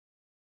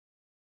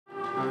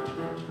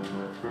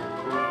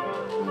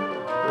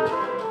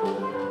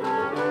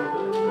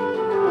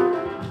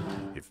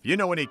you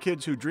know any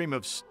kids who dream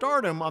of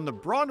stardom on the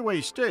Broadway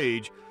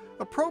stage,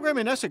 a program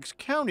in Essex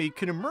County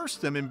can immerse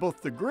them in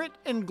both the grit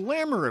and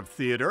glamour of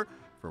theater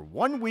for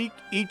 1 week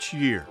each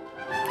year.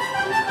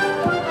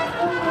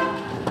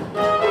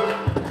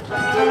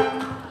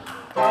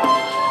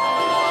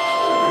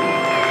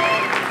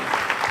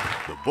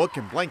 The Book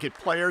and Blanket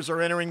Players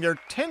are entering their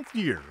 10th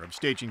year of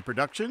staging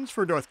productions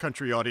for North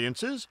Country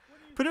audiences.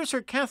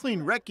 Producer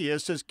Kathleen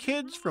Recchia says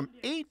kids from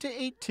 8 to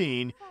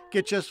 18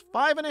 get just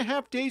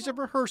 5.5 days of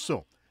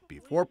rehearsal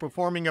before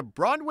performing a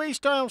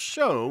Broadway-style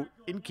show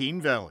in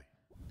Keene Valley.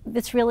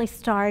 This really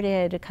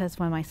started because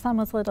when my son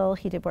was little,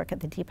 he did work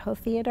at the Depot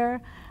Theater,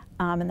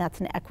 and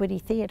that's an equity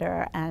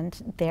theater,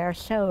 and their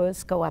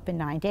shows go up in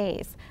 9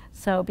 days.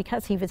 So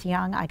because he was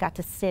young, I got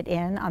to sit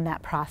in on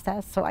that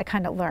process, so I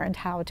kind of learned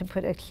how to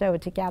put a show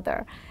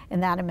together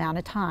in that amount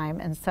of time.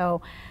 And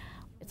so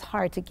it's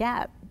hard to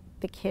get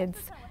the kids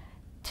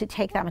to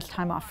take that much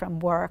time off from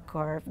work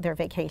or their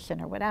vacation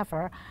or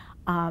whatever.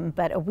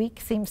 But a week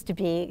seems to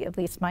be, at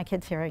least my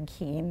kids here in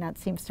Keene, that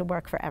seems to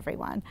work for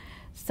everyone.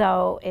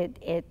 So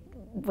it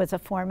was a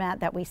format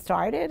that we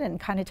started and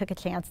kind of took a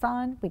chance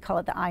on. We call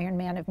it the Iron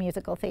Man of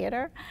musical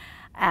theater.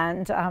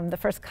 And the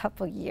first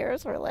couple of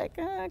years we're like,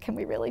 can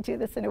we really do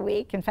this in a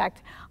week? In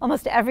fact,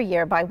 almost every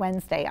year by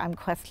Wednesday I'm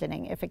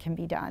questioning if it can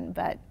be done,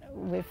 but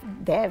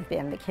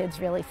the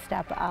kids really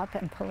step up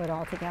and pull it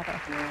all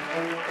together.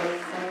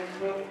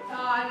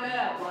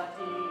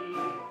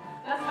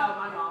 That's how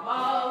my mama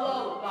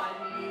lullabied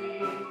me.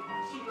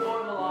 She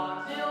formed a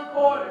long steel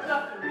quarter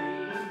tucked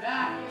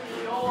back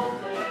in the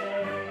old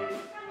days.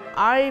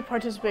 I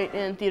participate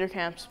in theater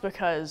camps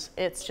because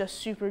it's just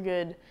super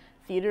good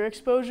theater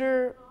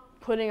exposure.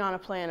 Putting on a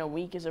play in a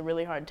week is a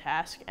really hard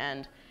task,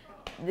 and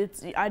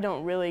I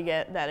don't really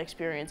get that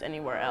experience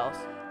anywhere else.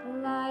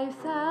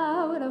 Life's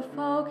out of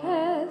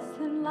focus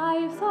and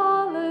life's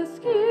all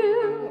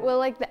askew. Well,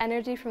 like the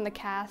energy from the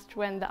cast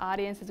when the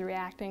audience is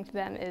reacting to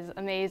them is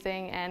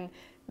amazing, and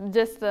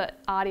just the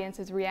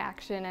audience's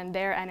reaction and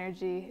their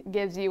energy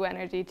gives you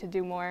energy to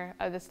do more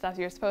of the stuff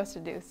you're supposed to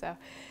do. So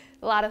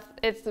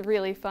it's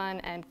really fun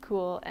and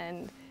cool,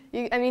 and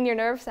you're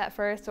nervous at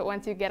first, but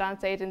once you get on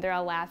stage and they're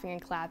all laughing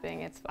and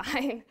clapping, it's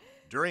fine.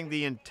 During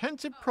the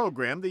intensive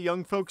program, the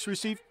young folks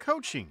receive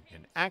coaching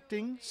in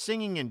acting,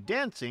 singing, and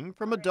dancing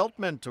from adult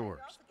mentors.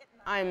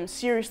 I'm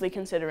seriously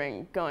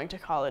considering going to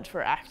college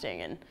for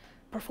acting and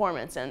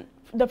performance, and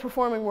the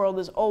performing world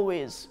is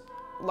always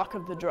luck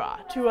of the draw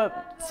to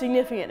a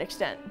significant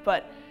extent,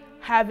 but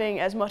having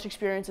as much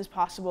experience as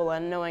possible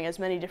and knowing as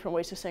many different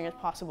ways to sing as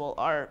possible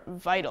are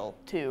vital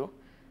to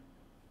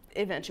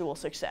eventual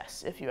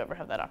success if you ever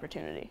have that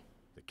opportunity.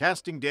 The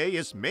casting day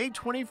is May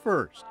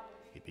 21st.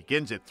 It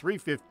begins at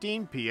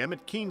 3:15 p.m.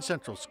 at Keene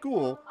Central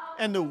School,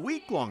 and the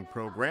week-long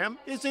program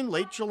is in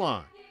late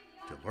July.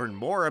 To learn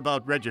more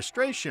about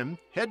registration,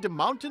 head to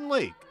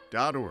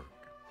mountainlake.org.